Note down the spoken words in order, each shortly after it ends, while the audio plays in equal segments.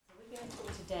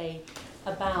today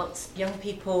about young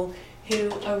people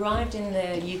who arrived in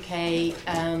the UK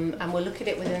and we'll look at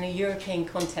it within a European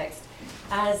context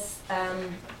as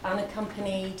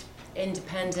unaccompanied,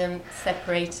 independent,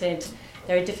 separated.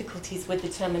 There are difficulties with the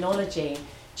terminology.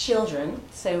 Children,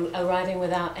 so arriving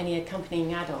without any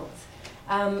accompanying adults,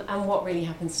 and what really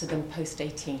happens to them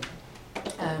post-18.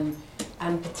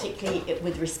 And particularly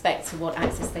with respect to what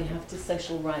access they have to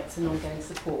social rights and ongoing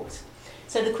support.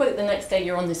 So the quote, "The next day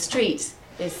you're on the street,"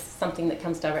 is something that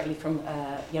comes directly from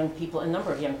young people, a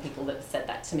number of young people that have said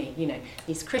that to me. You know,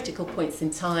 these critical points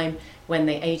in time when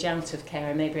they age out of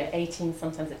care, maybe at 18,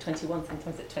 sometimes at 21,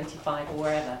 sometimes at 25 or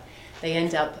wherever, they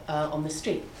end up on the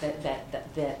street.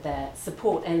 Their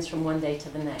support ends from one day to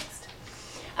the next.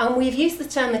 And we've used the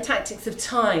term the tactics of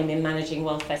time in managing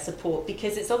welfare support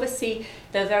because it's obviously,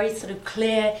 there are very sort of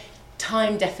clear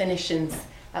time definitions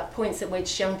at points at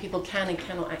which young people can and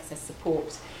cannot access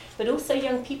support. But also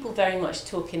young people very much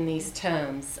talk in these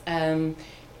terms,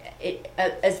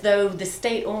 as though the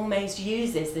state almost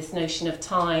uses this notion of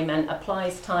time and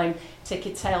applies time to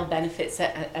curtail benefits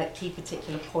at key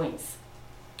particular points.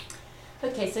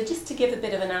 Okay, so just to give a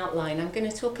bit of an outline, I'm going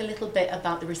to talk a little bit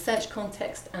about the research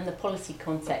context and the policy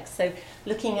context. So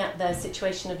looking at the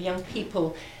situation of young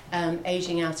people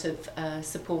aging out of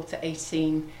support at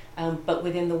 18, but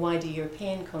within the wider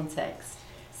European context.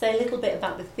 Say a little bit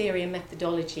about the theory and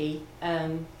methodology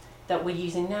that we're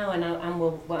using now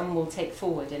and we'll take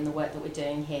forward in the work that we're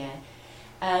doing here.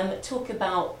 Talk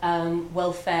about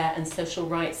welfare and social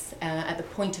rights at the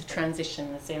point of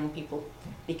transition as young people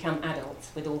become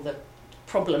adults with all the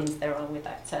problems there are with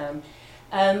that term.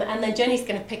 And then Jenny's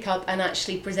going to pick up and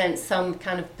actually present some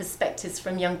kind of perspectives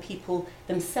from young people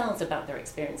themselves about their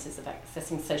experiences of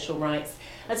accessing social rights,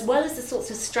 as well as the sorts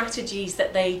of strategies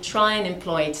that they try and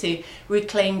employ to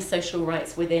reclaim social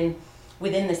rights within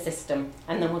the system.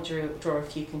 And then we'll draw a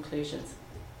few conclusions.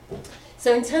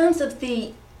 So in terms of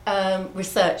the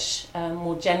research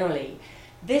more generally,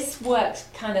 this work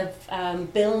kind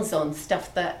of builds on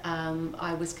stuff that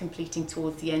I was completing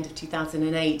towards the end of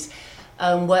 2008.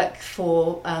 Work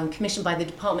commissioned by the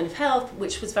Department of Health,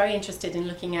 which was very interested in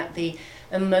looking at the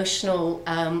emotional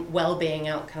well-being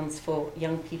outcomes for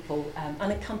young people,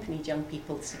 unaccompanied young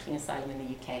people seeking asylum in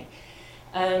the UK.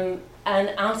 And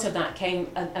out of that came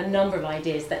a number of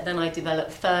ideas that then I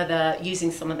developed further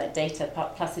using some of that data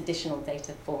plus additional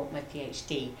data for my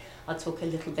PhD. I'll talk a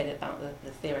little bit about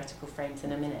the theoretical frames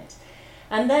in a minute.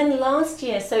 And then last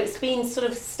year, so it's been sort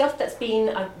of stuff that's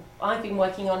been, I've been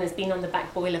working on, has been on the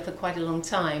back boiler for quite a long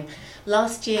time.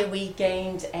 Last year we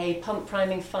gained a pump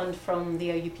priming fund from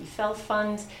the OUP FEL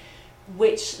Fund,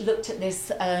 which looked at this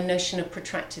notion of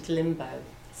protracted limbo.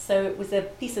 So it was a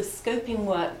piece of scoping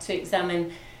work to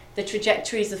examine the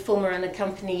trajectories of former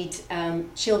unaccompanied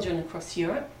children across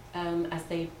Europe as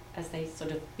they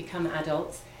sort of become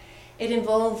adults. It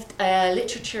involved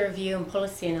literature review and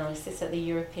policy analysis at the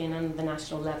European and the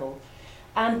national level.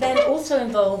 And then also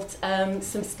involved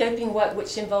some scoping work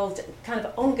which involved kind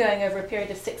of ongoing over a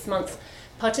period of 6 months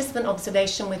participant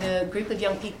observation with a group of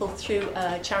young people through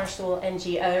a charitable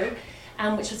NGO,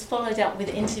 which was followed up with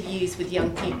interviews with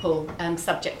young people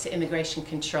subject to immigration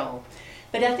control.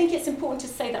 But I think it's important to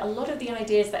say that a lot of the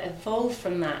ideas that evolved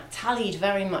from that tallied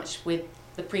very much with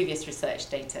the previous research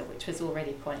data, which was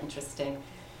already quite interesting.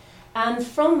 And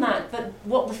from that, but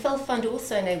what the FEL Fund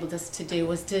also enabled us to do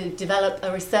was to develop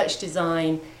a research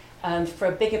design for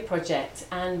a bigger project.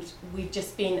 And we've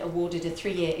just been awarded a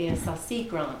 3-year ESRC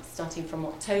grant starting from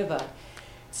October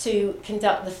to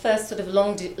conduct the first sort of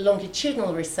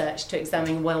longitudinal research to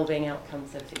examine well-being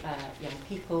outcomes of young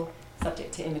people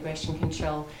subject to immigration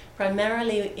control.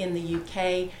 Primarily in the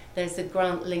UK, there's a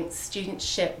grant-linked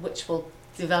studentship which will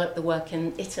develop the work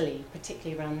in Italy,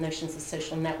 particularly around notions of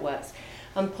social networks,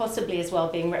 and possibly as well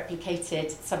being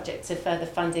replicated subject to further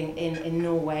funding in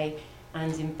Norway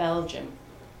and in Belgium.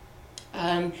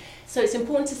 So it's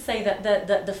important to say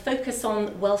that the focus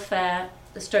on welfare,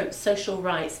 stroke social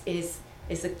rights is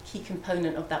a key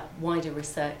component of that wider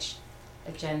research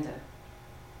agenda.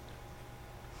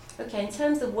 Okay, in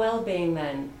terms of well-being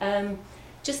then,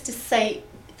 just to say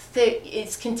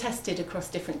it's contested across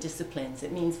different disciplines.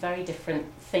 It means very different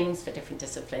things for different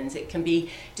disciplines. It can be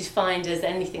defined as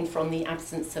anything from the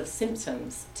absence of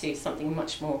symptoms to something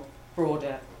much more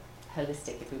broader,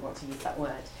 holistic, if we want to use that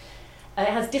word. It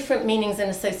has different meanings and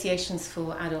associations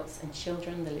for adults and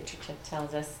children, the literature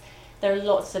tells us. There are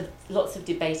lots of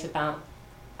debate about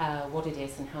what it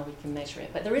is and how we can measure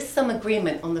it. But there is some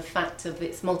agreement on the fact of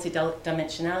its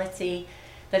multidimensionality,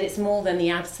 that it's more than the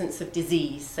absence of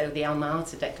disease. So the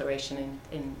Alma-Ata Declaration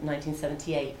in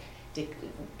 1978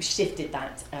 shifted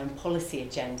that policy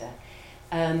agenda.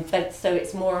 but so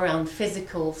it's more around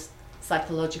physical,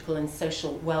 psychological and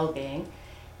social well-being.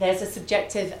 There's a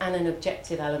subjective and an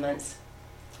objective element.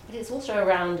 But it's also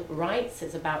around rights.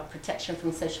 It's about protection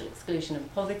from social exclusion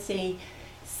and poverty.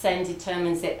 Sen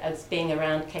determines it as being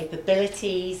around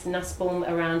capabilities, Nussbaum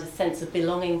around a sense of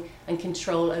belonging and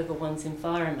control over one's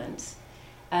environment.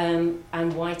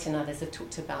 And White and others have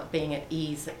talked about being at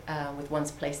ease with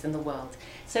one's place in the world.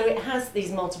 So it has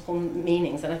these multiple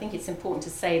meanings, and I think it's important to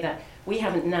say that we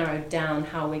haven't narrowed down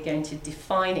how we're going to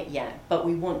define it yet, but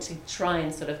we want to try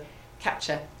and sort of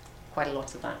capture quite a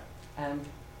lot of that.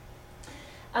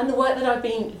 And the work that I've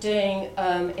been doing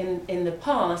in the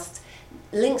past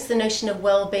links the notion of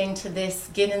well-being to this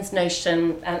Giddens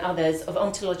notion and others of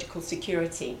ontological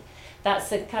security.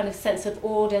 That's a kind of sense of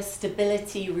order,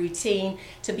 stability, routine,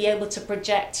 to be able to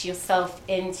project yourself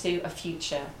into a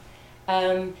future.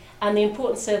 And the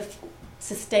importance of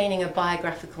sustaining a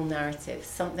biographical narrative,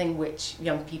 something which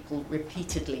young people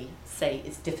repeatedly say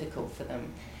is difficult for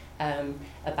them,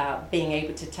 about being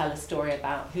able to tell a story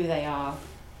about who they are,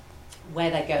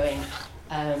 where they're going,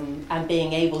 and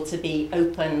being able to be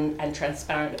open and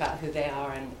transparent about who they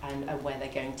are and where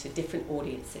they're going to different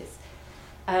audiences.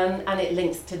 And it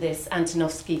links to this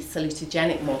Antonovsky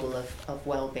salutogenic model of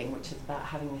well-being, which is about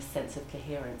having a sense of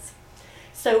coherence.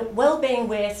 So well-being,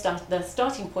 the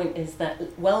starting point is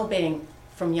that well-being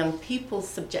from young people's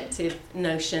subjective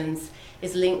notions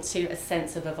is linked to a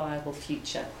sense of a viable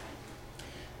future.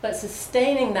 But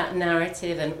sustaining that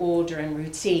narrative and order and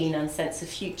routine and sense of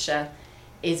future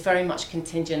is very much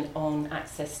contingent on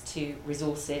access to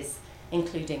resources,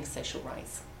 including social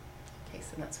rights. Okay,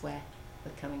 so that's where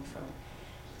we're coming from.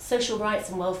 Social rights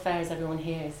and welfare, as everyone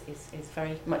here is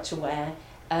very much aware,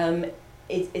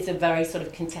 is a very sort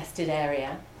of contested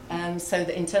area. So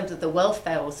that in terms of the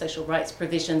welfare or social rights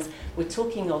provisions we're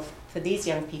talking of for these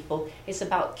young people, it's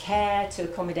about care to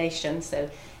accommodation. So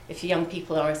if young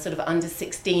people are sort of under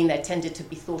 16, they're tended to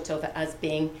be thought of as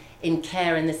being in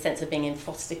care in the sense of being in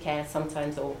foster care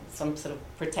sometimes, or some sort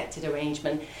of protected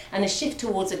arrangement. And a shift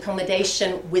towards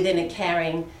accommodation within a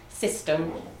caring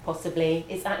system, possibly,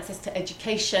 is access to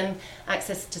education,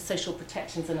 access to social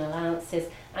protections and allowances,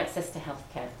 access to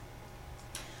healthcare.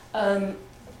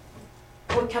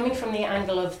 We're coming from the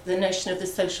angle of the notion of the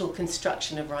social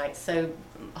construction of rights, so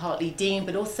Hartley Dean,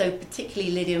 but also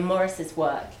particularly Lydia Morris's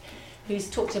work, who's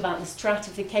talked about the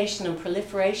stratification and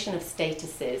proliferation of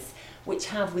statuses which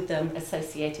have with them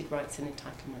associated rights and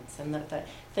entitlements, and that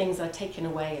things are taken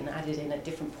away and added in at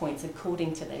different points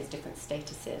according to those different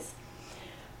statuses.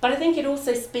 But I think it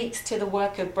also speaks to the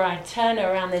work of Brad Turner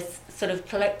around this sort of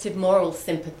collective moral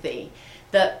sympathy,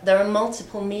 that there are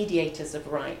multiple mediators of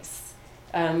rights.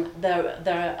 There are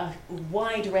a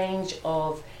wide range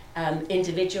of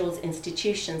individuals,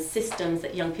 institutions, systems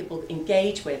that young people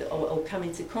engage with or come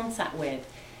into contact with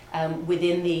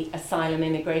within the asylum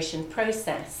immigration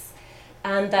process,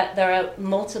 and that there are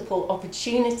multiple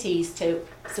opportunities to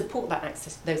support that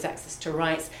access to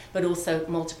rights, but also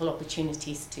multiple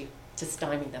opportunities to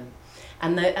stymie them.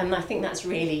 And I think that's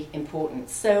really important.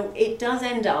 So it does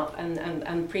end up,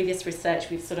 and previous research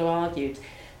we've sort of argued,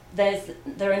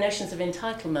 there are notions of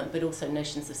entitlement, but also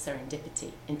notions of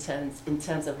serendipity in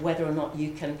terms of whether or not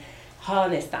you can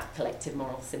harness that collective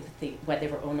moral sympathy,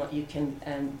 whether or not you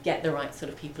can get the right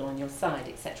sort of people on your side,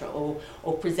 etc.,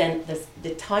 or present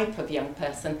the type of young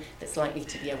person that's likely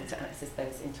to be able to access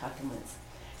those entitlements.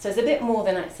 So it's a bit more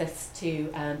than access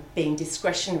to being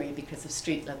discretionary because of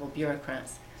street-level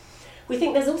bureaucrats. We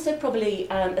think there's also probably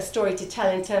a story to tell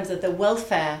in terms of the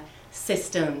welfare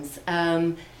systems,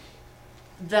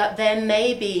 that there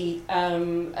may be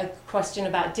a question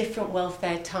about different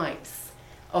welfare types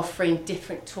offering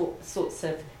different sorts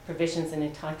of provisions and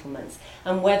entitlements,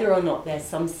 and whether or not there's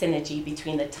some synergy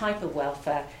between the type of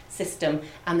welfare system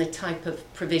and the type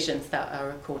of provisions that are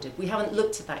accorded. We haven't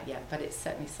looked at that yet, but it's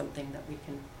certainly something that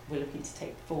we're looking to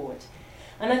take forward.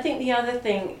 And I think the other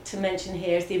thing to mention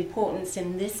here is the importance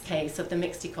in this case of the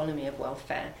mixed economy of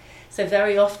welfare. So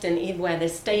very often, even where the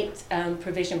state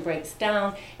provision breaks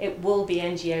down, it will be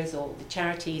NGOs or the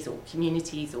charities or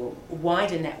communities or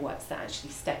wider networks that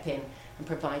actually step in and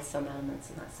provide some elements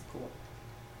of that support.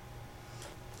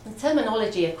 The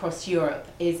terminology across Europe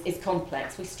is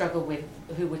complex. We struggle with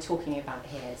who we're talking about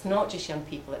here. It's not just young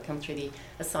people that come through the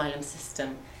asylum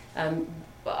system.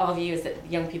 But our view is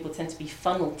that young people tend to be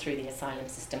funneled through the asylum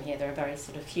system here. There are very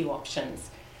sort of few options.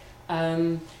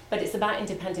 But it's about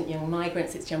independent young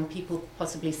migrants. It's young people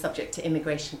possibly subject to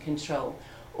immigration control.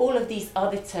 All of these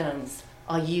other terms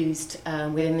are used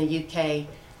within the UK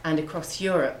and across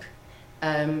Europe,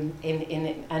 and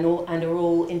are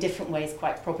all in different ways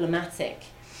quite problematic.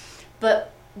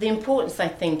 But the importance, I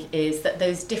think, is that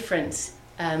those different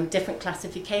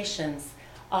classifications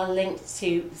are linked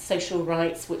to social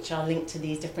rights, which are linked to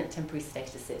these different temporary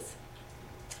statuses.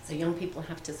 So young people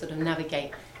have to sort of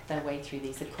navigate their way through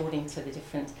these according to the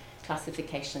different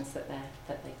classifications that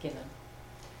they're given.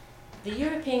 The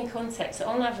European context,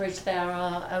 on average, there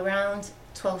are around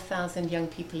 12,000 young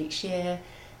people each year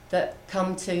that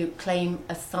come to claim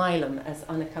asylum as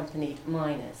unaccompanied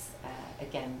minors.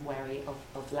 Again, wary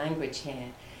of language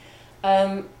here.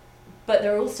 But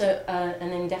there are also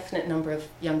an indefinite number of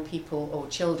young people or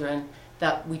children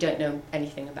that we don't know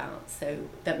anything about, so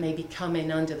that maybe come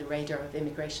in under the radar of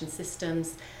immigration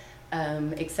systems,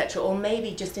 etc., or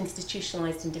maybe just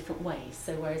institutionalised in different ways.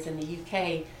 So whereas in the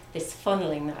UK, this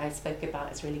funneling that I spoke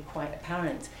about is really quite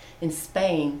apparent. In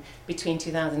Spain, between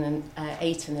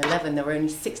 2008 and 11, there were only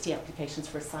 60 applications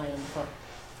for asylum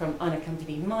from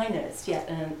unaccompanied minors, yet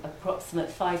an approximate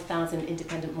 5,000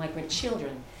 independent migrant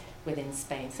children within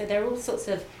Spain. So there are all sorts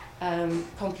of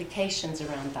complications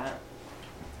around that.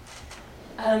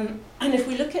 And if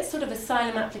we look at sort of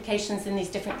asylum applications in these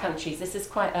different countries, this is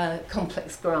quite a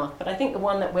complex graph, but I think the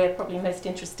one that we're probably most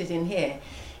interested in here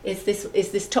is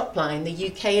this top line,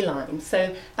 the UK line.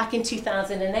 So back in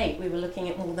 2008, we were looking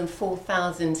at more than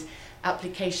 4,000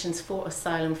 applications for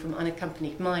asylum from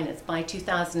unaccompanied minors. By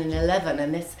 2011,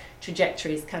 and this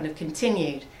trajectory has kind of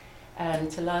continued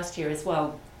to last year as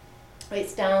well,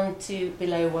 it's down to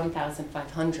below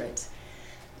 1,500.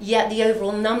 Yet the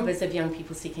overall numbers of young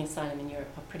people seeking asylum in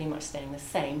Europe are pretty much staying the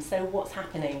same. So what's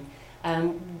happening?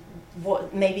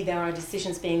 Maybe there are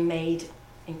decisions being made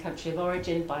in country of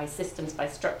origin by systems, by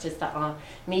structures that are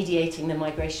mediating the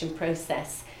migration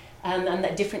process, and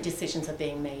that different decisions are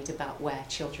being made about where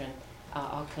children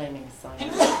are claiming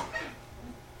asylum.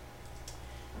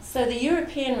 So the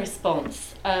European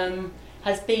response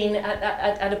has been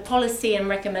at a policy and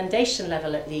recommendation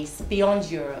level, at least, beyond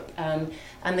Europe.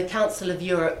 And the Council of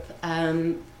Europe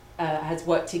has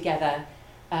worked together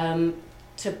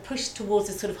to push towards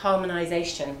a sort of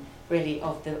harmonisation, really,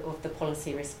 of the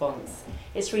policy response.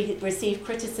 It's received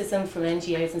criticism from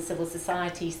NGOs and civil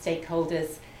society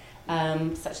stakeholders,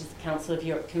 such as the Council of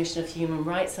Europe Commission of Human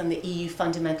Rights and the EU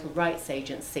Fundamental Rights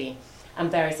Agency,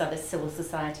 and various other civil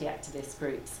society activist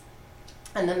groups.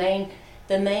 And the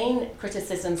main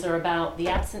criticisms are about the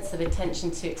absence of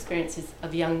attention to experiences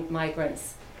of young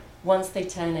migrants once they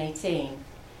turn 18.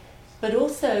 But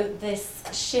also this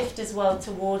shift as well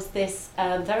towards this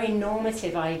very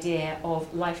normative idea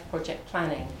of life project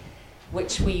planning,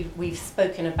 which we've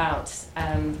spoken about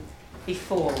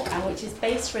before, and which is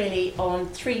based really on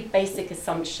three basic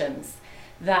assumptions: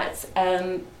 that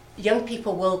young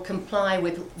people will comply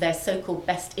with their so-called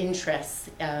best interests.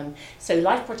 So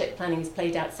life project planning is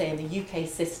played out, say, in the UK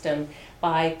system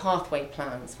by pathway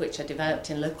plans, which are developed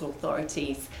in local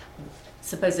authorities,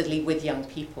 supposedly with young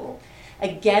people.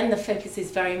 Again, the focus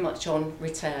is very much on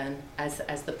return as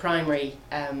the primary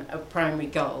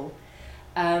goal.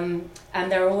 And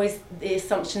there are always the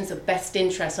assumptions of best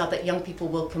interest are that young people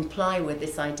will comply with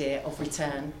this idea of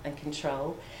return and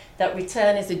control, that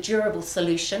return is a durable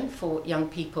solution for young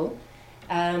people,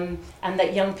 and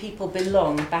that young people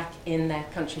belong back in their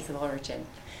countries of origin.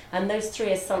 And those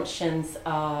three assumptions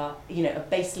are,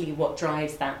 basically what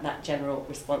drives that general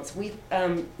response.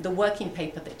 The working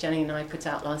paper that Jenny and I put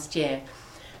out last year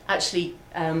actually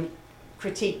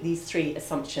critiqued these three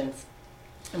assumptions,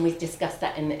 and we've discussed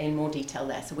that in more detail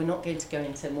there. So we're not going to go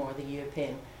into more of the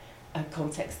European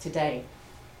context today.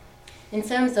 In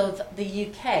terms of the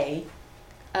UK,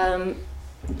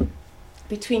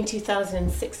 between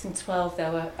 2006 and 12,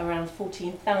 there were around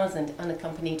 14,000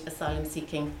 unaccompanied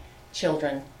asylum-seeking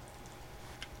children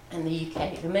in the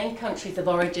UK. The main countries of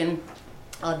origin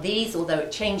are these, although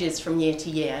it changes from year to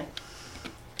year.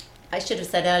 I should have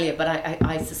said earlier, but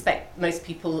I suspect most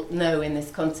people know in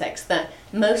this context that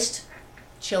most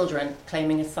children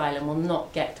claiming asylum will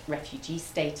not get refugee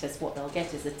status. What they'll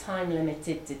get is a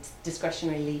time-limited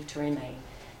discretionary leave to remain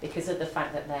because of the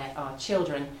fact that they are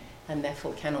children and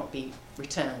therefore cannot be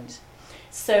returned.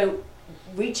 So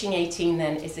reaching 18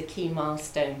 then is a key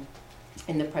milestone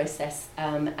in the process,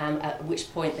 and at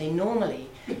which point they normally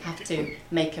have to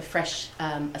make a fresh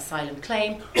asylum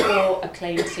claim or a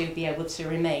claim to be able to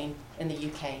remain in the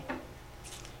UK.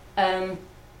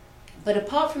 But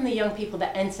apart from the young people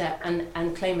that enter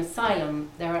and claim asylum,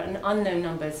 there are unknown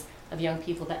numbers of young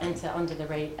people that enter under the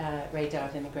radar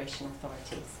of immigration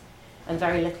authorities, and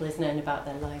very little is known about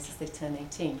their lives as they turn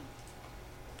 18.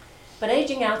 But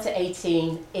aging out at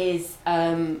 18 is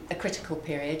a critical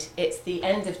period. It's the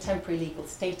end of temporary legal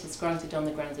status granted on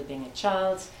the grounds of being a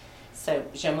child. So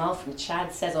Jamal from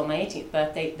Chad says, on my 18th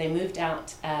birthday, they moved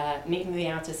me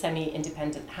out a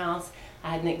semi-independent house.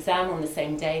 I had an exam on the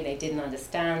same day. They didn't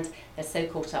understand. They're so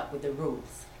caught up with the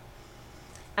rules.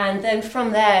 And then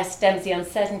from there stems the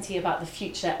uncertainty about the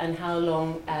future and how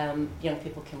long young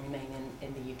people can remain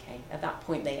in the UK. At that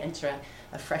point, they enter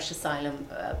a fresh asylum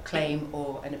claim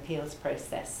or an appeals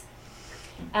process.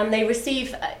 And they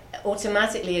receive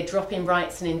automatically a drop in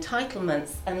rights and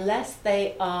entitlements unless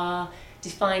they are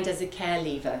defined as a care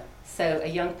leaver. So a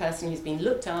young person who's been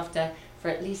looked after for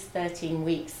at least 13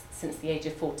 weeks since the age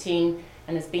of 14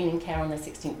 and has been in care on their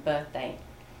 16th birthday.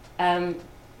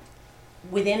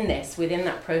 Within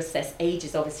that process, age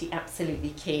is obviously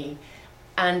absolutely key.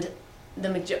 And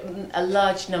a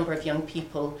large number of young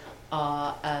people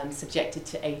are subjected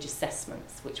to age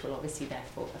assessments, which will obviously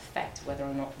therefore affect whether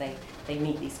or not they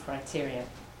meet these criteria.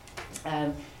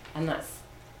 And that's,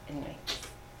 anyway,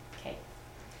 okay.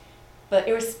 But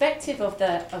irrespective of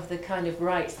the kind of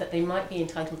rights that they might be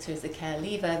entitled to as a care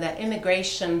leaver, their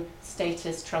immigration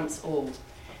status trumps all.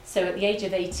 So at the age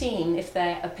of 18, if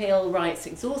their appeal rights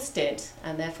exhausted,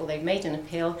 and therefore they've made an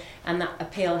appeal, and that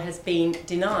appeal has been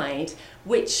denied,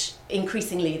 which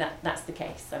increasingly that's the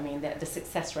case. I mean, the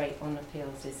success rate on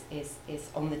appeals is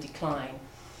on the decline.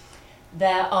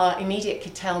 There are immediate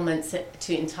curtailments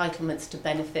to entitlements to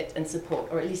benefit and support,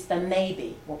 or at least there may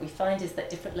be. What we find is that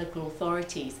different local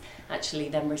authorities actually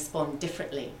then respond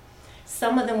differently.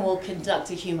 Some of them will conduct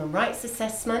a human rights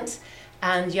assessment,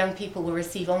 and young people will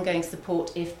receive ongoing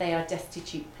support if they are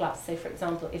destitute plus. So, for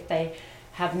example, if they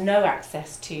have no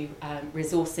access to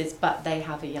resources, but they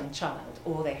have a young child,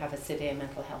 or they have a severe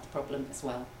mental health problem as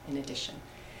well, in addition.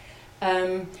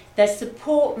 Their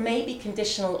support may be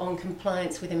conditional on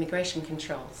compliance with immigration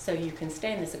controls. So you can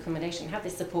stay in this accommodation, have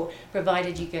this support,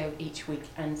 provided you go each week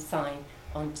and sign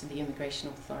on to the immigration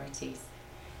authorities.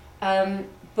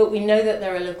 But we know that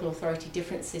there are local authority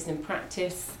differences in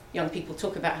practice. Young people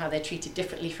talk about how they're treated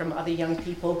differently from other young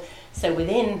people, so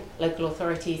within local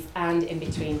authorities and in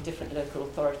between different local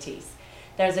authorities.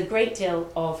 There's a great deal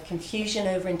of confusion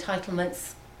over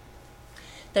entitlements.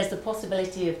 There's the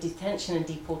possibility of detention and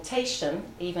deportation,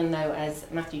 even though, as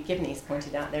Matthew Gibney has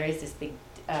pointed out, there is this big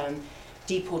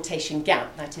deportation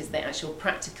gap, that is the actual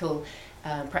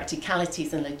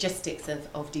practicalities and logistics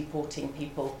of deporting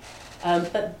people.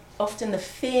 But often the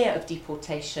fear of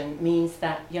deportation means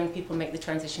that young people make the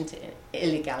transition to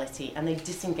illegality and they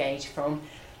disengage from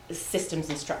systems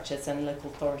and structures and local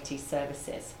authority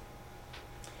services.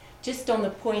 Just on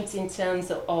the point in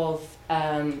terms of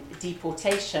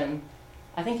deportation,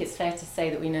 I think it's fair to say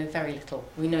that we know very little.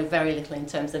 We know very little in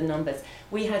terms of numbers.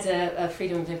 We had a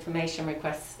Freedom of Information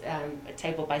request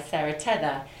tabled by Sarah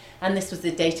Tether, and this was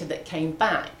the data that came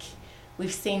back.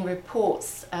 We've seen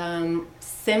reports,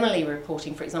 similarly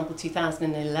reporting, for example,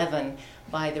 2011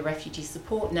 by the Refugee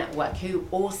Support Network, who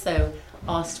also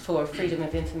asked for a Freedom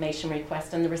of Information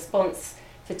request, and the response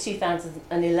for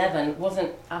 2011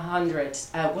 wasn't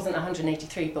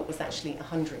 183, but was actually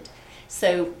 100.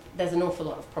 So there's an awful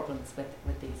lot of problems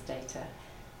with these data,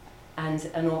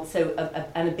 and also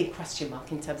a big question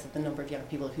mark in terms of the number of young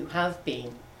people who have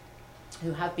been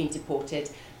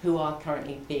deported, who are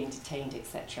currently being detained,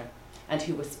 etc., and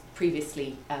who was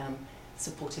previously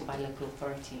supported by local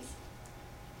authorities.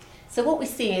 So what we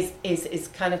see is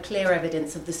kind of clear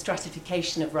evidence of the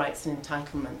stratification of rights and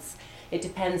entitlements. It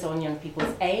depends on young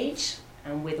people's age,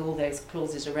 and with all those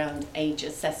clauses around age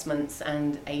assessments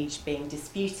and age being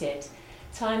disputed,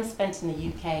 time spent in the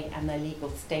UK and their legal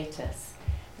status.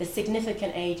 The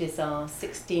significant ages are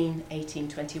 16, 18,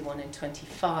 21 and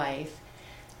 25.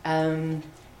 And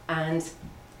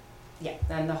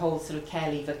the whole sort of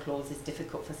care leaver clause is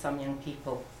difficult for some young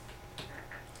people.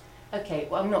 Okay,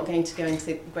 well, I'm not going to go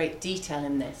into great detail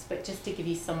in this, but just to give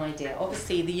you some idea.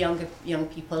 Obviously, the younger young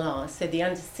people are, so the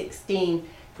under 16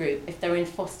 group, if they're in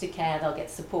foster care, they'll get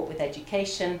support with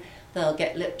education, they'll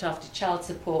get looked after child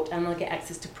support, and they'll get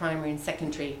access to primary and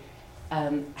secondary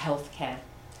health care.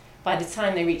 By the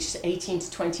time they reach 18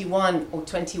 to 21 or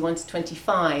 21 to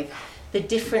 25, the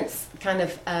difference kind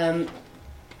of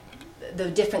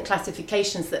the different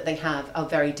classifications that they have are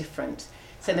very different.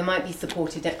 So they might be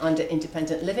supported under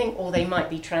independent living, or they might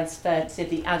be transferred to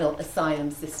the adult asylum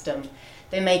system.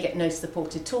 They may get no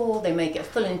support at all, they may get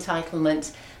full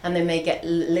entitlement, and they may get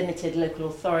limited local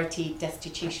authority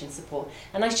destitution support.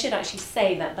 And I should actually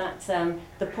say that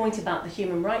the point about the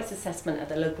human rights assessment at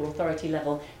the local authority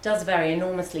level does vary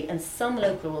enormously, and some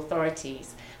local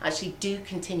authorities actually do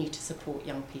continue to support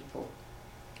young people,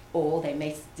 or they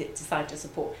may decide to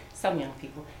support some young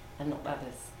people and not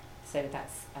others. So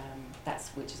that's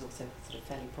which is also sort of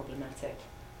fairly problematic.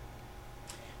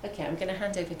 Okay, I'm going to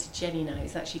hand over to Jenny now,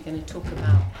 who's actually going to talk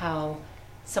about how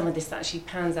some of this actually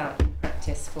pans out in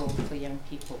practice for young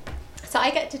people. So I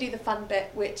get to do the fun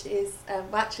bit, which is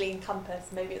actually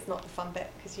Encompass. Maybe it's not the fun bit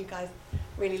because you guys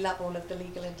really love all of the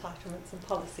legal entitlements and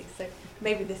policies, so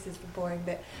maybe this is the boring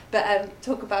bit. But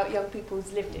talk about young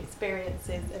people's lived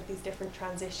experiences of these different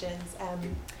transitions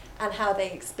and how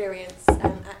they experience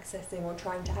accessing or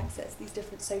trying to access these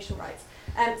different social rights.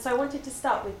 So I wanted to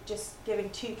start with just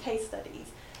giving 2 case studies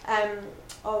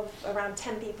of around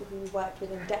 10 people who we worked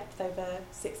with in depth over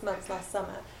 6 months last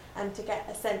summer, and to get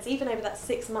a sense, even over that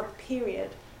 6-month period,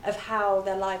 of how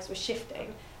their lives were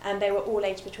shifting, and they were all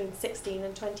aged between 16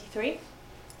 and 23,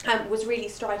 was really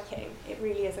striking. It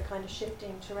really is a kind of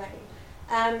shifting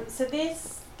terrain. So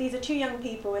these are 2 young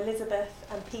people, Elizabeth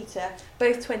and Peter,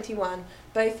 both 21,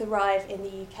 both arrive in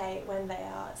the UK when they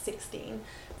are 16.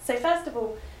 So first of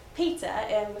all, Peter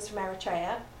was from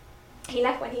Eritrea. He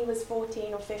left when he was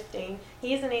 14 or 15.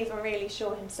 He isn't even really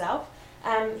sure himself.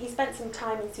 He spent some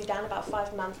time in Sudan, about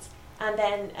 5 months, and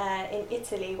then in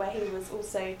Italy, where he was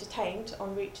also detained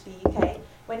en route to the UK.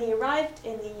 When he arrived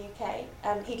in the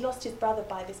UK, he'd lost his brother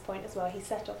by this point as well. He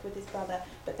set off with his brother,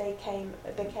 but they became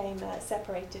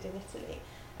separated in Italy.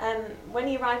 When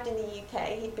he arrived in the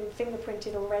UK, he'd been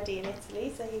fingerprinted already in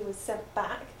Italy, so he was sent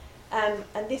back.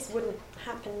 And this wouldn't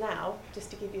happen now, just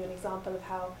to give you an example of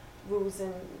how rules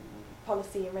and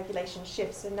policy and regulation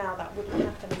shifts. So now that wouldn't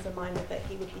happen as a minor, that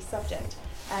he would be subject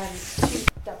to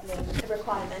Dublin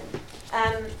requirement.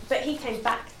 But he came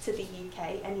back to the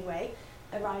UK anyway,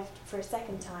 arrived for a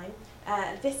second time.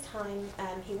 This time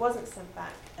he wasn't sent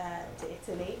back to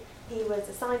Italy. He was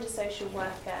assigned a social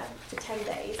worker for 10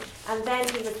 days, and then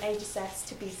he was age assessed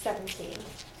to be 17.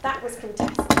 That was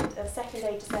contested. A second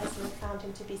age assessment found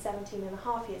him to be 17 and a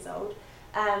half years old.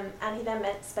 And he then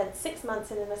spent 6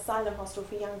 months in an asylum hostel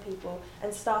for young people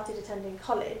and started attending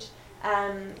college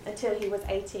until he was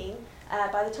 18.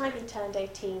 By the time he turned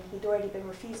 18, he'd already been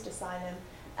refused asylum.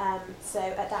 So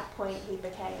at that point, he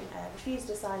became a refused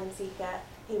asylum seeker.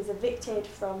 He was evicted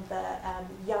from the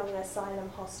young asylum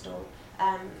hostel,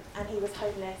 and he was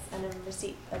homeless and in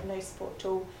receipt of no support at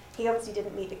all. He obviously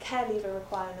didn't meet the care leaver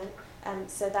requirement,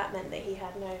 so that meant that he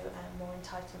had no more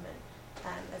entitlement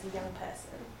as a young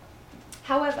person.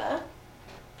 However,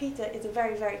 Peter is a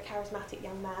very, very charismatic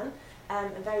young man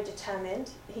and very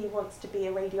determined. He wants to be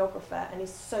a radiographer and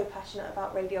is so passionate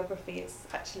about radiography, it's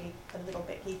actually a little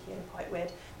bit geeky and quite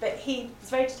weird. But he was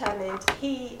very determined.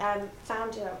 He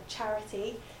founded a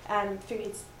charity through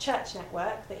his church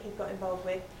network that he got involved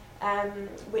with,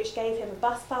 which gave him a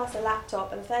bus pass, a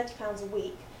laptop and £30 a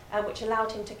week, which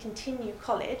allowed him to continue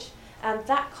college.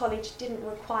 That college didn't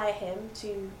require him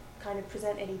to kind of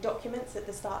present any documents at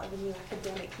the start of a new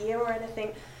academic year or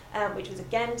anything, which was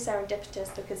again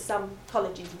serendipitous because some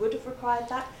colleges would have required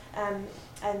that. And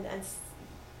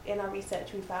in our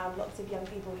research we found lots of young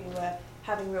people who were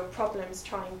having real problems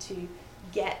trying to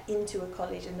get into a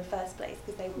college in the first place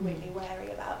because they were really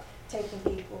wary about taking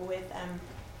people with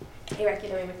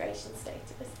irregular immigration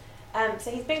status. So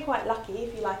he's been quite lucky,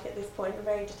 if you like, at this point, and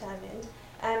very determined.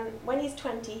 When he's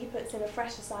 20, he puts in a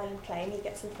fresh asylum claim. He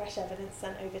gets some fresh evidence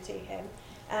sent over to him.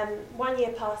 1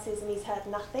 year passes and he's heard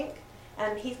nothing.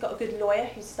 He's got a good lawyer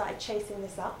who started chasing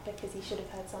this up because he should have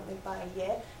heard something by a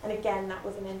year. And again, that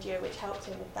was an NGO which helped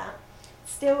him with that.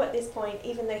 Still at this point,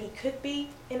 even though he could be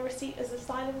in receipt as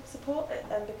asylum support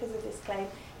because of this claim,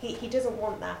 he doesn't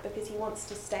want that because he wants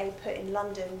to stay put in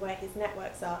London where his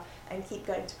networks are and keep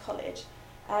going to college.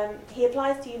 He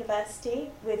applies to university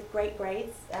with great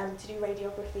grades to do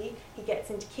radiography. He gets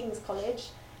into King's College.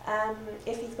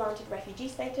 If he's granted refugee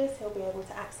status, he'll be able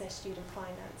to access student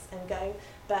finance and go.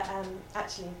 But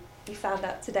actually, we found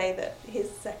out today that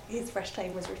his fresh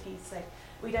claim was refused, so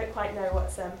we don't quite know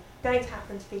what's going to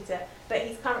happen to Peter. But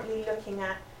he's currently looking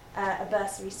at a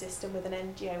bursary system with an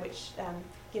NGO which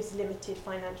gives limited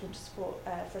financial support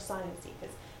for asylum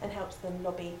seekers and helps them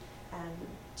lobby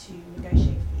to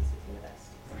negotiate fees with universities.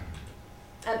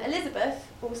 Elizabeth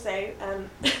also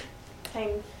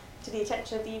came to the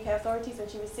attention of the UK authorities when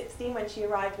she was 16, when she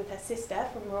arrived with her sister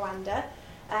from Rwanda.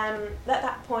 At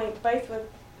that point, both were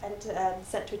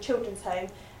sent to a children's home,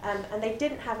 and they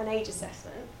didn't have an age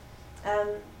assessment.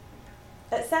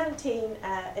 At 17,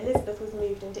 Elizabeth was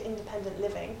moved into independent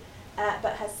living,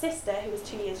 but her sister, who was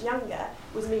 2 years younger,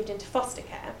 was moved into foster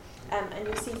care. And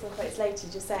you'll see some quotes later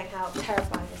just saying how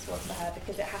terrifying this was for her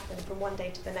because it happened from one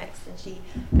day to the next, and she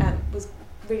was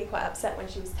really quite upset when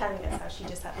she was telling us how she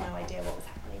just had no idea what was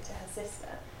happening to her sister.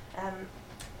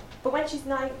 But when she's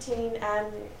 19,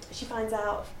 she finds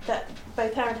out that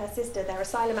both her and her sister, their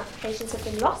asylum applications have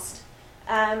been lost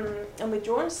and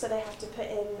withdrawn, so they have to put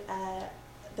in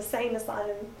the same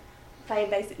asylum claim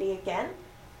basically again.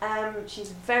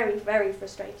 She's very, very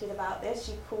frustrated about this.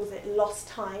 She calls it lost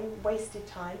time, wasted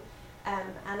time.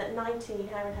 And at 19,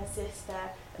 her and her sister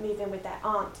move in with their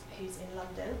aunt, who's in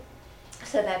London.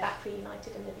 So they're back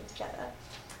reunited and living together.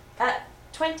 At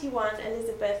 21,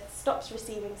 Elizabeth stops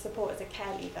receiving support as a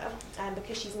care leaver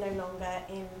because she's no longer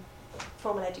in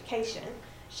formal education.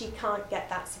 She can't get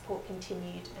that support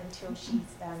continued until she's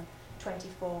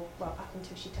 24, well, up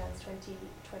until she turns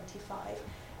 25.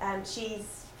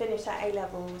 She's finished her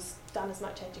A-levels, done as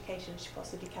much education as she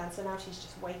possibly can, so now she's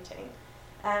just waiting.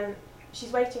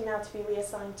 She's waiting now to be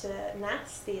reassigned to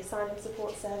NAS, the Asylum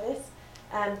Support Service,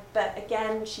 but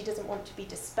again, she doesn't want to be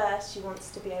dispersed. She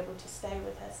wants to be able to stay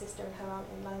with her sister and her aunt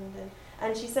in London.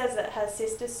 And she says that her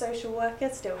sister's social worker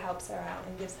still helps her out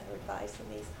and gives her advice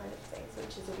and these kind of things,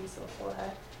 which is a resource for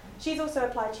her. She's also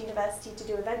applied to university to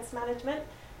do events management,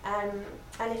 and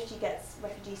if she gets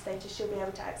refugee status, she'll be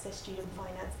able to access student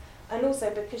finance. And also,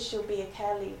 because she'll be a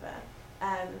care leaver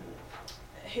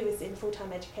who is in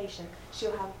full-time education,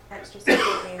 she'll have extra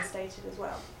support reinstated as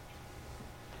well.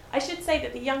 I should say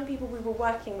that the young people we were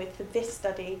working with for this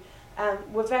study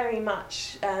were very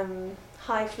much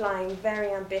high-flying,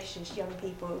 very ambitious young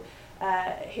people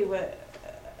who were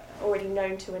already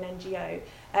known to an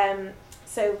NGO.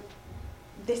 So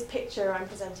this picture I'm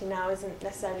presenting now isn't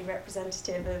necessarily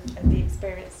representative of the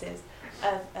experiences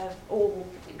of all,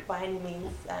 by any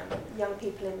means, young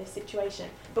people in this situation.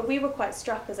 But we were quite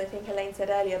struck, as I think Elaine said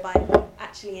earlier, by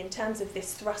actually in terms of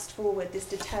this thrust forward, this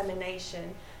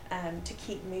determination to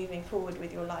keep moving forward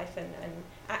with your life and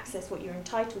access what you're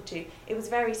entitled to. It was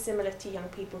very similar to young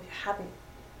people who hadn't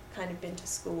kind of been to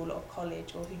school or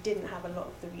college, or who didn't have a lot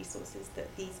of the resources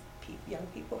that these young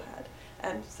people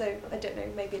had. So I don't know,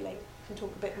 maybe Elaine can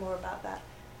talk a bit more about that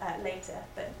later,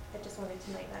 but I just wanted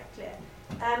to make that clear.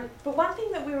 But one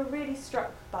thing that we were really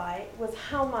struck by was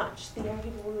how much the young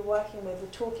people we were working with were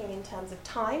talking in terms of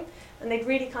time, and they'd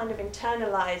really kind of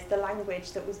internalised the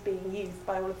language that was being used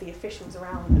by all of the officials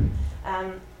around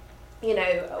them. You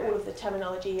know, all of the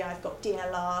terminology, I've got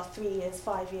DLR, 3 years,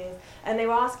 5 years, and they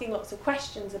were asking lots of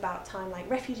questions about time, like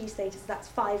refugee status, that's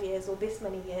 5 years or this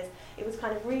many years. It was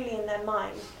kind of really in their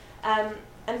mind.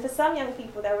 And for some young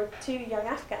people, there were 2 young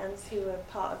Afghans who were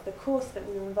part of the course that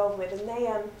we were involved with,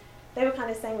 and they were kind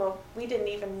of saying, well, we didn't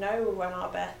even know when our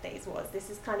birthdays was.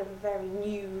 This is kind of a very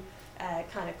new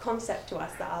kind of concept to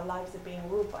us, that our lives are being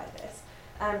ruled by this.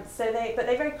 But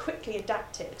they very quickly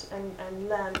adapted and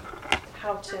learned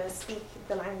how to speak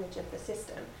the language of the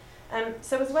system.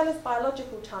 So as well as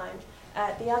biological time,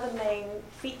 the other main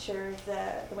feature of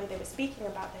the way they were speaking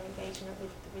about their engagement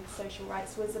with social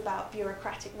rights was about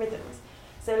bureaucratic rhythms.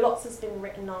 So lots has been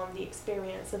written on the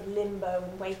experience of limbo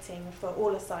and waiting for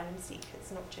all asylum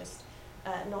seekers,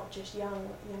 not just young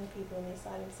people in the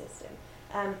asylum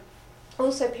system.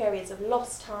 Also periods of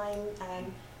lost time,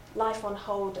 life on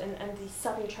hold, and these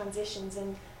sudden transitions,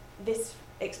 and this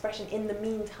expression in the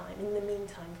meantime,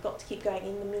 we've got to keep going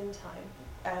in the meantime,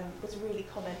 was really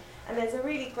common. And there's a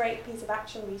really great piece of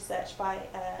action research by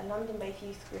a London-based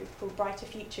youth group called Brighter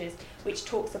Futures, which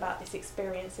talks about this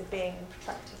experience of being in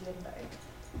protracted limbo.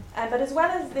 But as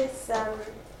well as this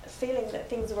feeling that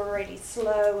things were already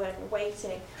slow and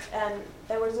waiting,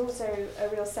 there was also a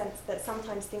real sense that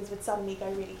sometimes things would suddenly go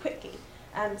really quickly.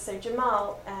 So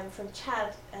Jamal from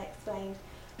Chad explained,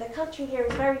 the country here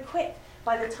is very quick.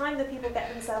 By the time the people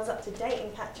get themselves up to date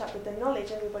and catch up with the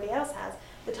knowledge everybody else has,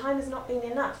 the time has not been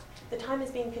enough. The time is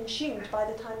being consumed by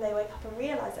the time they wake up and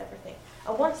realise everything.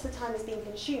 And once the time is being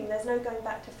consumed, there's no going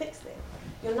back to fix things.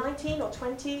 You're 19 or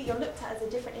 20, you're looked at as a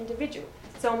different individual.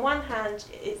 So on one hand,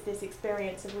 it's this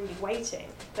experience of really waiting,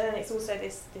 but then it's also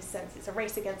this sense, it's a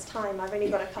race against time. I've only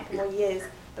got a couple more years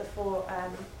before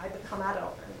I become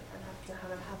adult and have to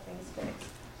have things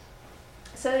fixed.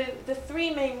 So the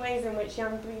 3 main ways in which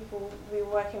young people we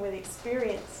were working with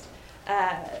experienced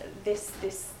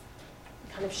this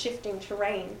kind of shifting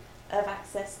terrain of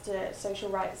access to social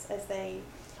rights as they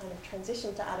kind of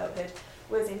transitioned to adulthood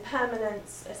was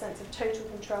impermanence, a sense of total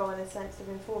control, and a sense of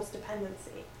enforced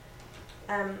dependency.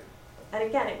 And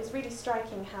again, it was really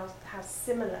striking how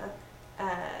similar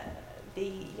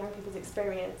the young people's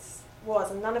experience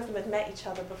was, and none of them had met each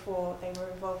other before they were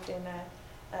involved in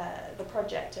the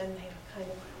project, and they were kind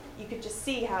of, you could just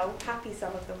see how happy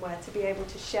some of them were to be able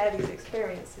to share these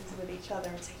experiences with each other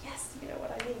and say, yes, you know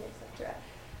what I mean, etc.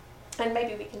 And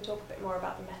maybe we can talk a bit more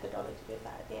about the methodology of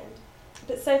that at the end.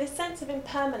 But so this sense of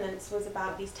impermanence was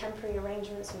about these temporary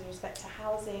arrangements with respect to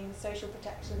housing, social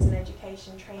protections and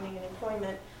education, training and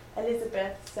employment,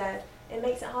 Elizabeth said, it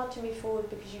makes it hard to move forward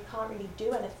because you can't really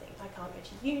do anything. I can't go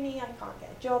to uni, I can't get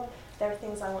a job, there are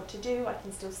things I want to do, I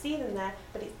can still see them there,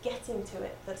 but it's getting to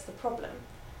it that's the problem.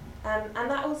 And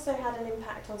that also had an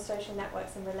impact on social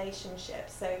networks and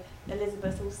relationships. So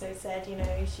Elizabeth also said, you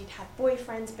know, she'd had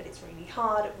boyfriends, but it's really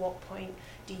hard. At what point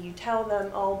do you tell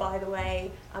them, oh, by the way,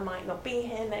 I might not be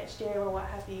here next year or what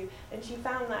have you? And she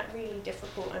found that really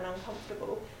difficult and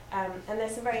uncomfortable. And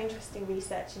there's some very interesting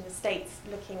research in the States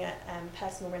looking at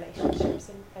personal relationships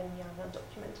and young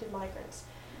undocumented migrants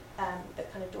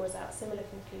that kind of draws out similar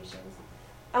conclusions.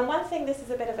 And one thing, this is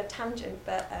a bit of a tangent,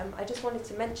 but I just wanted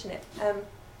to mention it,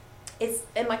 is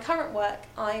in my current work,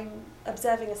 I'm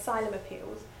observing asylum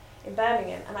appeals in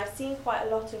Birmingham, and I've seen quite a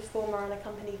lot of former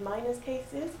unaccompanied minors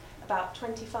cases, about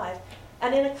 25.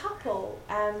 And in a couple,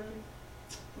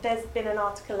 there's been an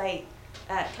Article 8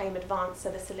 claim advance,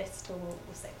 so the solicitor will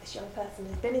say this young person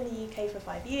has been in the UK for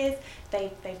 5 years,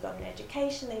 they've got an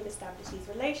education, they've established these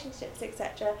relationships,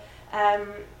 etc.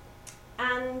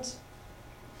 And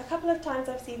a couple of times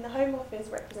I've seen the Home Office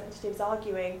representatives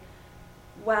arguing,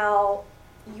 well,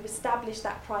 you establish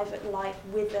that private life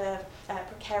with a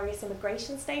precarious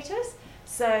immigration status,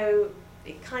 so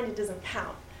it kind of doesn't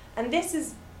count. And this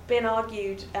has been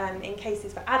argued in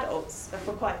cases for adults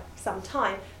for quite some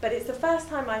time, but it's the first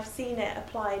time I've seen it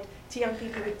applied to young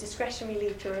people with discretionary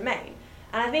leave to remain.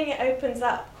 And I think it opens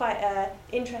up quite an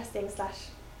interesting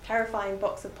 / terrifying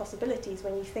box of possibilities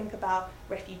when you think about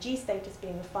refugee status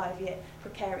being a 5-year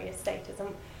precarious status.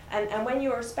 And when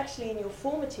you're especially in your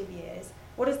formative years,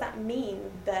 what does that mean,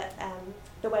 that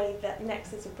the way that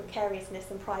nexus of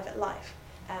precariousness and private life?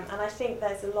 And I think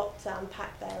there's a lot to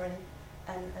unpack there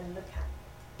and look at,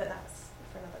 but that's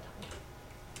for another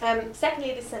time.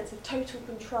 Secondly, this sense of total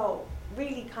control,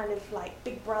 really kind of like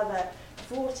Big Brother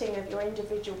thwarting of your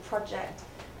individual project.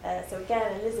 So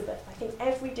again, Elizabeth, I think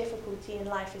every difficulty in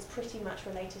life is pretty much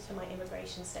related to my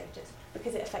immigration status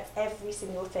because it affects every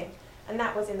single thing. And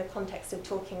that was in the context of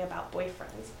talking about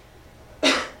boyfriends.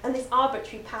 And this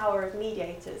arbitrary power of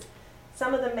mediators,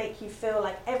 some of them make you feel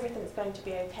like everything's going to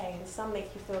be okay, and some make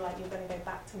you feel like you're going to go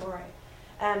back tomorrow.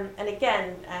 And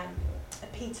again,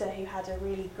 Peter, who had a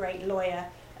really great lawyer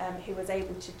who was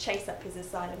able to chase up his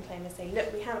asylum claim and say,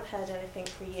 look, we haven't heard anything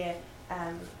for a year,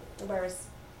 whereas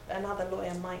another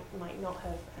lawyer might not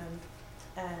have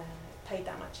paid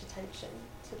that much attention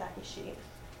to that issue.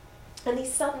 And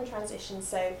these sudden transitions,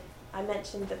 so I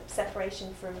mentioned the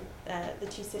separation from the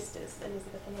two sisters,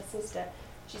 Elizabeth and her sister.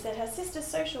 She said her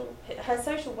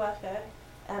social worker,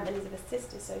 Elizabeth's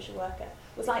sister's social worker,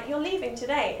 was like, you're leaving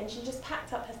today, and she just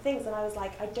packed up her things, and I was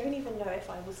like, I don't even know if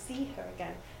I will see her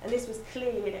again. And this was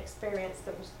clearly an experience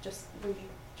that was just really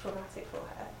traumatic for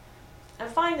her. And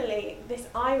finally, this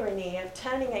irony of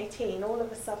turning 18 all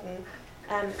of a sudden,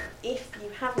 if you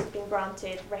haven't been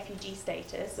granted refugee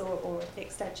status or the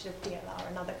extension of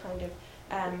DLR, another kind of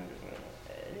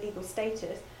legal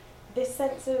status, this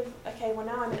sense of, okay, well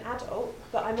now I'm an adult,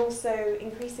 but I'm also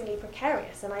increasingly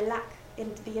precarious and I lack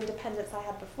the independence I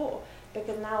had before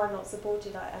because now I'm not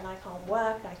supported and I can't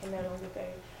work, I can no longer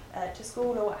go to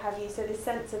school or what have you. So this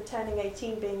sense of turning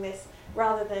 18 being this,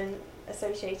 rather than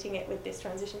associating it with this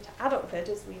transition to adulthood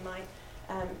as we might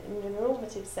in a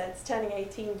normative sense, turning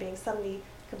 18 being suddenly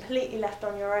completely left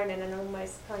on your own in an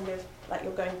almost kind of like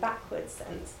you're going backwards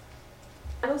sense.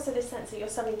 And also this sense that you're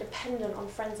suddenly dependent on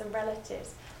friends and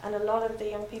relatives. And a lot of the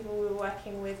young people we were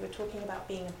working with were talking about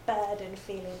being a burden,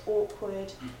 feeling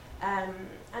awkward,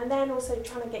 and then also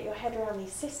trying to get your head around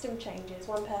these system changes.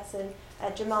 One person,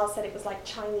 Jamal, said it was like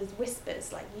Chinese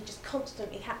whispers, like you just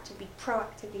constantly had to be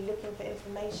proactively looking for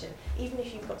information. Even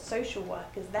if you've got social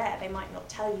workers there, they might not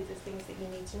tell you the things that you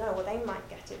need to know, or they might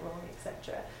get it wrong,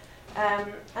 etc.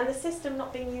 And the system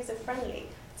not being user-friendly.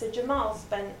 So Jamal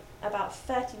spent about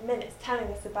 30 minutes telling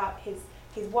us about his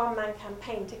one-man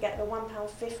campaign to get the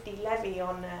 £1.50 levy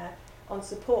on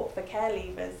support for care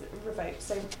leavers revoked.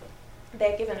 So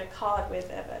they're given a card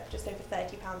with just over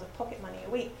 £30 of pocket money a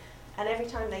week, and every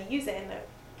time they use it in the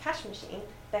cash machine,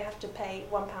 they have to pay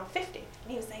 £1.50. And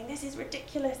he was saying, this is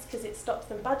ridiculous because it stops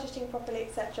them budgeting properly,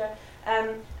 etc.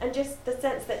 And just the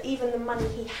sense that even the money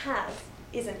he has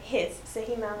isn't his. So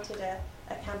he mounted a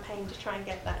campaign to try and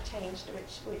get that changed,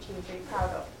 which he was really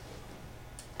proud of.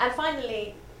 And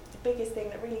finally, the biggest thing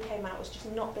that really came out was just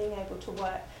not being able to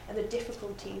work and the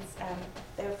difficulties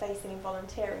they were facing in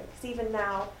volunteering. Because even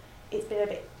now, it's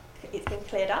been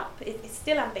cleared up. It's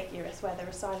still ambiguous whether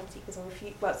asylum seekers or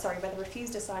whether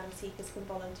refused asylum seekers can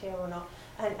volunteer or not.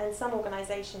 And some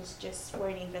organisations just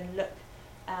won't even look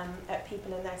at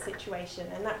people in their situation,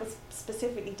 and that was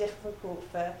specifically difficult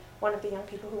for one of the young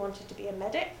people who wanted to be a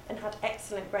medic and had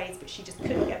excellent grades, but she just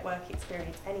couldn't get work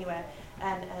experience anywhere,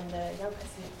 and a young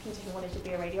person, Peter, who wanted to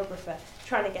be a radiographer,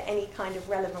 trying to get any kind of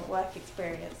relevant work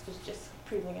experience was just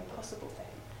proving impossible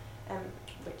for him,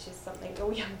 which is something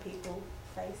all young people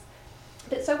face.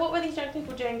 But so what were these young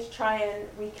people doing to try and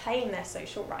reclaim their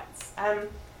social rights?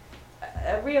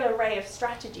 A real array of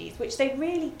strategies, which they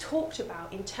really talked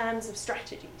about in terms of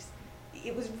strategies.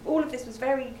 It was, all of this was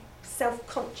very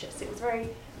self-conscious. It was very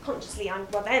consciously,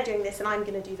 well, they're doing this and I'm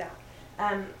going to do that.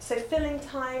 So filling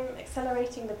time,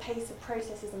 accelerating the pace of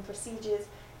processes and procedures,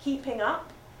 keeping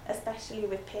up, especially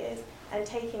with peers, and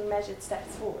taking measured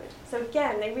steps forward. So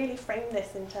again, they really framed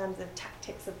this in terms of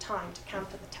tactics of time to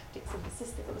counter the tactics of the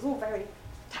system. It was all very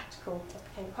tactical.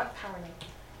 It became quite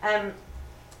paranoid.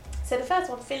 So the first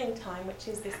one, filling time, which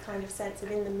is this kind of sense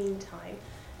of in the meantime.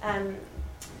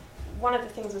 One of the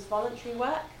things was voluntary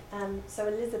work. So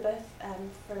Elizabeth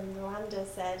from Rwanda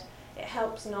said, it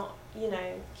helps not,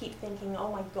 keep thinking,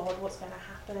 oh my God, what's going to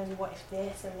happen? What if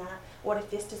this and that? What if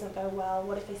this doesn't go well?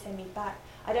 What if they send me back?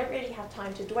 I don't really have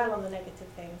time to dwell on the negative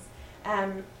things.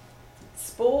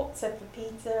 Sport, so for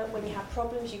Peter, when you have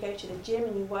problems, you go to the gym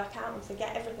and you work out and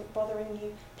forget everything bothering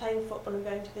you. Playing football and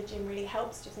going to the gym really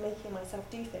helps, just making myself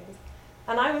do things.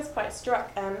 And I was quite struck.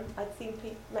 I'd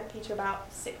met Peter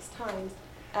about 6 times,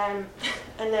 and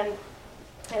then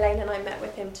Elaine and I met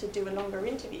with him to do a longer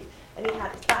interview, and he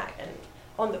had his bag. And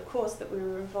on the course that we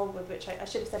were involved with, which I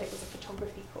should have said it was a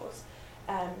photography course,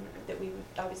 that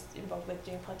I was involved with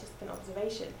doing participant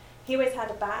observation. He always had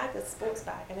a bag, a sports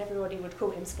bag, and everybody would call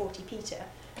him Sporty Peter.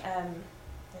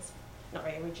 It's not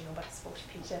very original, but Sporty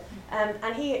Peter.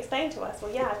 And he explained to us,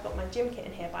 well, yeah, I've got my gym kit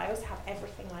in here, but I also have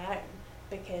everything I own,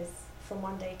 because from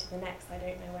one day to the next, I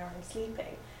don't know where I'm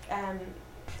sleeping.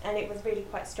 And it was really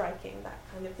quite striking, that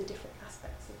kind of the different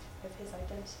aspects of his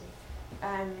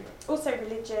identity. Also,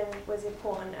 religion was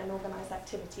important, and organised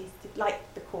activities,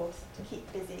 like the course, to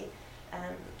keep busy.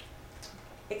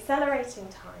 Accelerating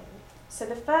time. So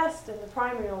the first and the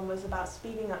primary one was about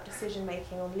speeding up decision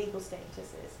making on legal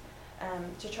statuses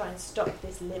to try and stop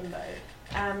this limbo.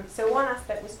 So one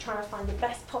aspect was trying to find the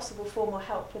best possible form or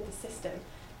help with the system.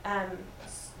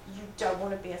 You don't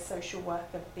want to be a social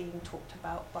worker being talked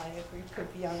about by a group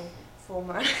of young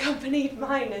former unaccompanied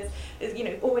minors,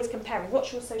 always comparing,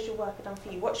 what's your social worker done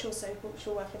for you, what's your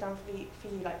social worker done for you,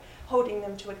 like holding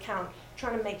them to account,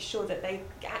 trying to make sure that they're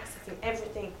accessing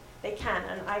everything they can.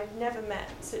 And I've never met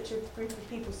such a group of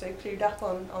people so clued up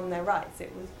on their rights.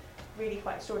 It was really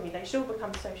quite extraordinary. They should all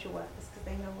become social workers because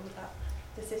they know all about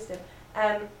the system.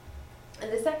 And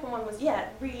the second one was,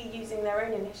 really using their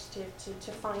own initiative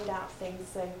to find out things.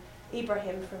 So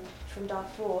Ibrahim from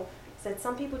Darfur said,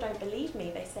 some people don't believe me.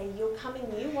 They say, you're coming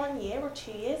new 1 year or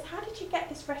 2 years. How did you get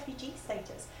this refugee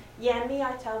status? Yeah, me,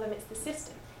 I tell them it's the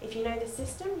system. If you know the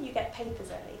system, you get papers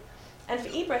early. And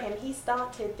for Ibrahim, he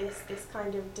started this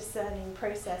kind of discerning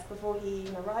process before he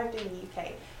even arrived in the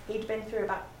UK. He'd been through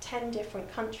about 10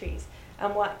 different countries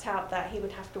and worked out that he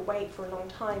would have to wait for a long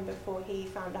time before he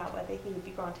found out whether he would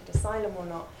be granted asylum or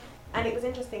not. And it was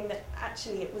interesting that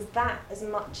actually it was that, as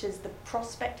much as the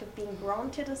prospect of being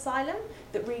granted asylum,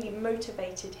 that really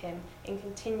motivated him in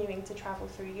continuing to travel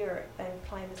through Europe and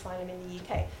claim asylum in the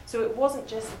UK. So it wasn't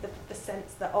just the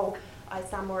sense that, I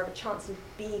stand more of a chance of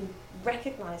being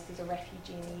recognised as a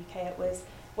refugee in the UK. It was,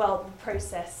 well, the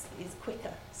process is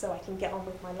quicker, so I can get on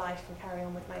with my life and carry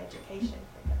on with my education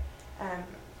quicker.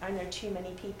 I know too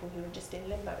many people who are just in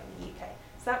limbo in the UK.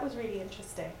 So that was really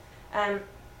interesting.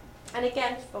 And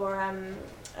again, for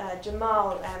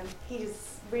Jamal, he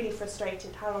was really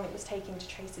frustrated how long it was taking to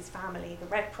trace his family. The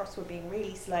Red Cross were being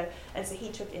really slow, and so he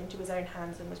took it into his own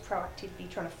hands and was proactively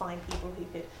trying to find people who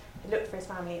could look for his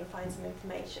family and find some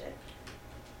information.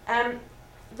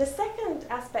 The second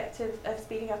aspect of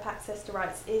speeding up access to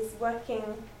rights is working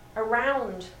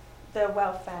around the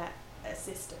welfare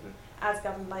system as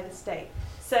governed by the state.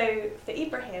 So for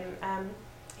Ibrahim,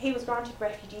 he was granted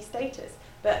refugee status,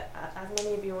 but as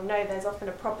many of you will know, there's often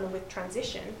a problem with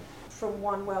transition from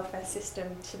one welfare system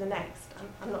to the next.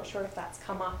 I'm not sure if that's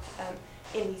come up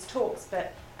in these talks,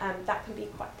 but that can be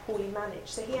quite poorly managed.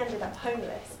 So he ended up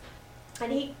homeless,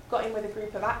 and he got in with a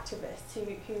group of activists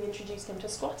who introduced him to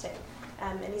squatting.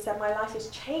 And he said, my life has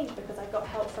changed because I got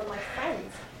help from my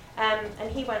friends.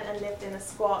 And he went and lived in a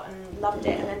squat and loved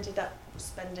it and ended up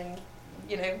spending,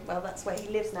 that's where he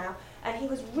lives now. And he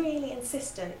was really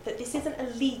insistent that this isn't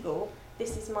illegal,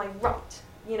 this is my right.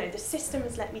 The system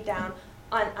has let me down,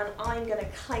 and I'm going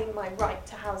to claim my right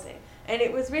to housing. And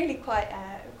it was really quite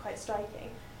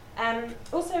striking.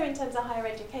 Also in terms of higher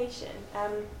education,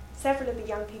 several of the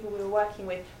young people we were working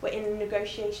with were in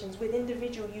negotiations with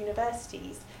individual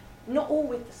universities, not all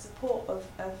with the support of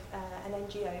an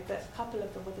NGO, but a couple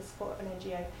of them with the support of an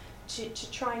NGO,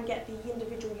 to try and get the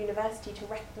individual university to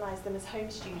recognise them as home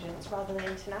students rather than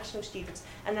international students,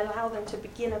 and allow them to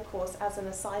begin a course as an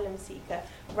asylum seeker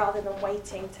rather than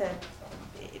waiting to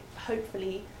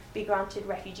hopefully be granted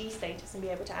refugee status and be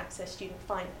able to access student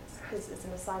finance, because as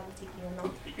an asylum seeker you're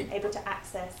not able to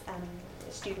access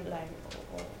a student loan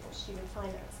or student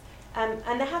finance.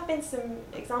 And there have been some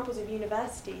examples of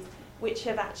universities which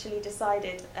have actually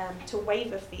decided to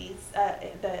waiver fees,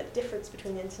 the difference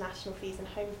between international fees and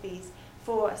home fees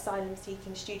for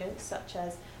asylum-seeking students, such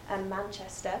as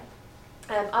Manchester.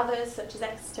 Others, such as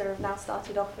Exeter, have now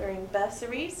started offering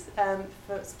bursaries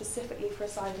specifically for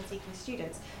asylum-seeking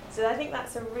students. So I think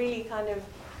that's a really kind of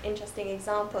interesting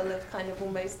example of kind of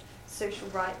almost social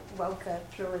right welfare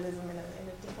pluralism in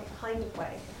a different kind of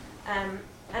way.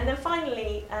 And then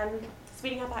finally,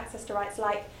 speeding up access to rights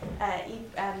like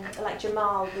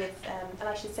Jamal with, and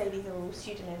I should say these are all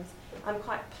pseudonyms. I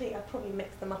probably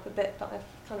mixed them up a bit, but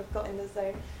I've kind of got in the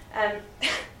zone.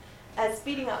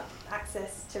 Speeding up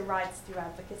access to rights through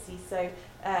advocacy. So,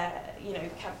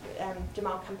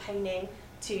 Jamal campaigning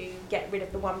to get rid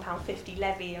of the £1.50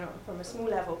 levy from a small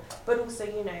level, but also,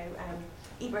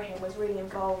 Ibrahim was really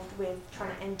involved with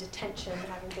trying to end detention,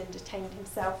 having been detained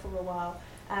himself for a while.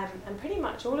 And pretty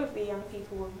much all of the young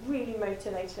people were really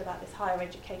motivated about this higher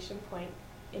education point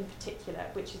in particular,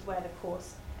 which is where the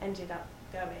course ended up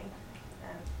going.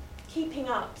 Keeping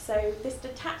up, so this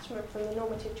detachment from the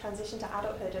normative transition to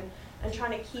adulthood and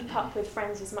trying to keep up with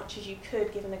friends as much as you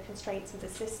could given the constraints of the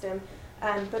system,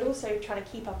 but also trying to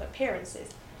keep up appearances.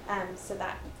 So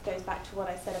that goes back to what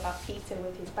I said about Peter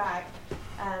with his bag,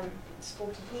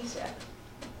 Sporty Peter.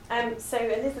 So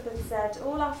Elizabeth said,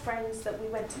 all our friends that we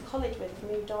went to college with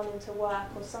have moved on into work,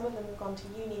 or some of them have gone to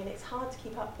uni, and it's hard to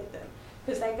keep up with them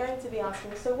because they're going to be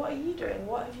asking, so what are you doing?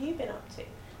 What have you been up to?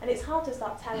 And it's hard to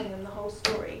start telling them the whole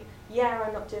story. Yeah,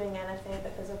 I'm not doing anything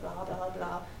because of blah, blah,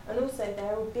 blah. And also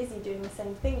they're all busy doing the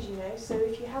same things, So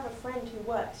if you have a friend who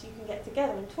works, you can get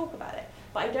together and talk about it.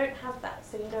 But I don't have that,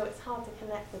 so it's hard to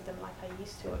connect with them like I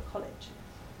used to at college.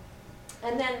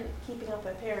 And then keeping up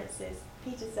appearances,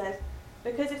 Peter says,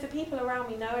 because if the people around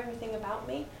me know everything about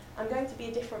me, I'm going to be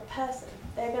a different person.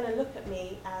 They're going to look at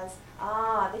me as,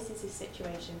 this is his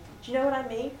situation. Do you know what I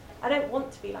mean? I don't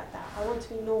want to be like that. I want to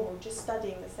be normal, just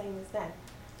studying the same as them.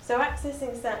 So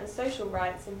accessing certain social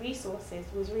rights and resources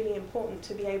was really important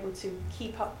to be able to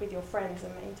keep up with your friends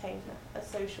and maintain a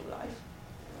social life.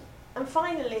 And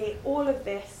finally, all of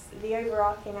this, the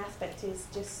overarching aspect is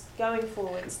just going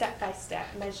forward, step by step,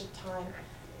 measured time.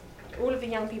 All of the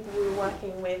young people we were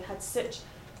working with had such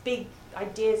big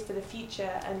ideas for the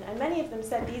future, and many of them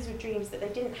said these were dreams that they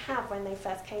didn't have when they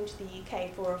first came to the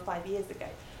UK 4 or 5 years ago.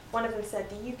 One of them said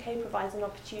the UK provides an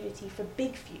opportunity for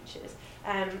big futures.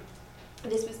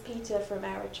 This was Peter from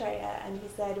Eritrea, and he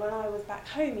said, when I was back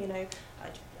home,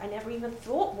 I never even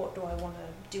thought, what do I want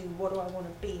to do, what do I want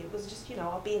to be? It was just,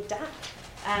 I'll be a dad.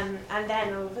 And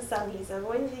then all of a sudden he said,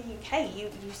 well, in the UK, you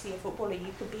see a footballer,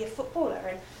 you could be a footballer,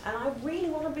 and I really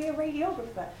want to be a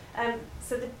radiographer.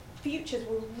 So the futures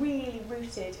were really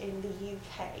rooted in the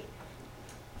UK.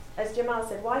 As Jamal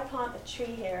said, why plant a tree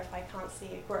here if I can't see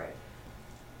it grow?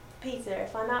 Peter,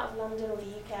 if I'm out of London or the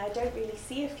UK, I don't really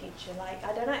see a future.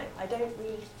 I don't know, I don't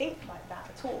really think like that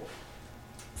at all.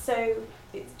 So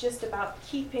it's just about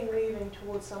keeping moving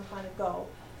towards some kind of goal.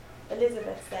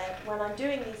 Elizabeth said, when I'm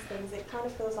doing these things, it kind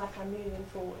of feels like I'm moving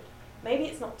forward. Maybe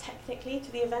it's not technically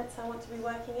to the events I want to be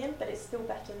working in, but it's still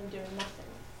better than doing nothing.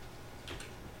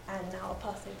 And now I'll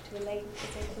pass over to Elaine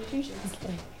for some conclusions.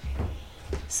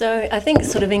 So I think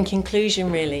sort of in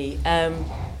conclusion, really,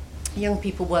 young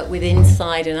people work with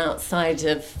inside and outside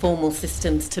of formal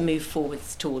systems to move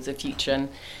forwards towards a future,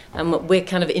 and we're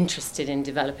kind of interested in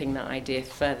developing that idea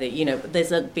further.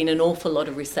 There's been an awful lot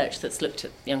of research that's looked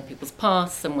at young people's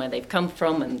pasts and where they've come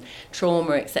from and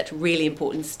trauma, etc. Really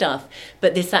important stuff.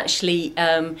 But this actually,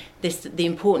 the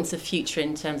importance of future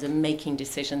in terms of making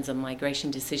decisions and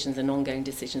migration decisions and ongoing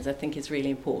decisions, I think is really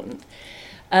important.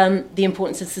 The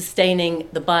importance of sustaining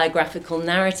the biographical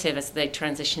narrative as they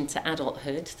transition to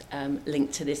adulthood,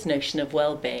 linked to this notion of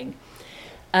well-being.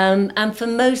 And for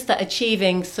most, that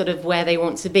achieving sort of where they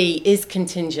want to be is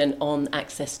contingent on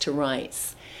access to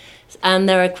rights. And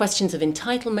there are questions of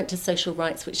entitlement to social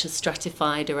rights which are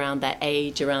stratified around their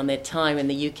age, around their time in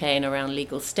the UK, and around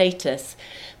legal status.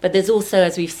 But there's also,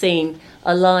 as we've seen,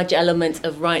 a large element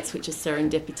of rights which are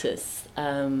serendipitous.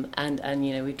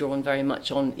 And we've drawn very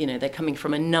much on, they're coming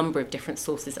from a number of different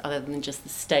sources other than just the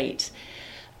state.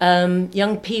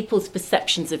 young people's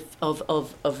perceptions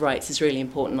of rights is really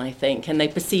important, I think, and they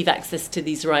perceive access to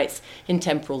these rights in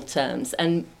temporal terms,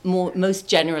 and most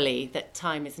generally that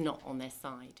time is not on their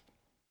side.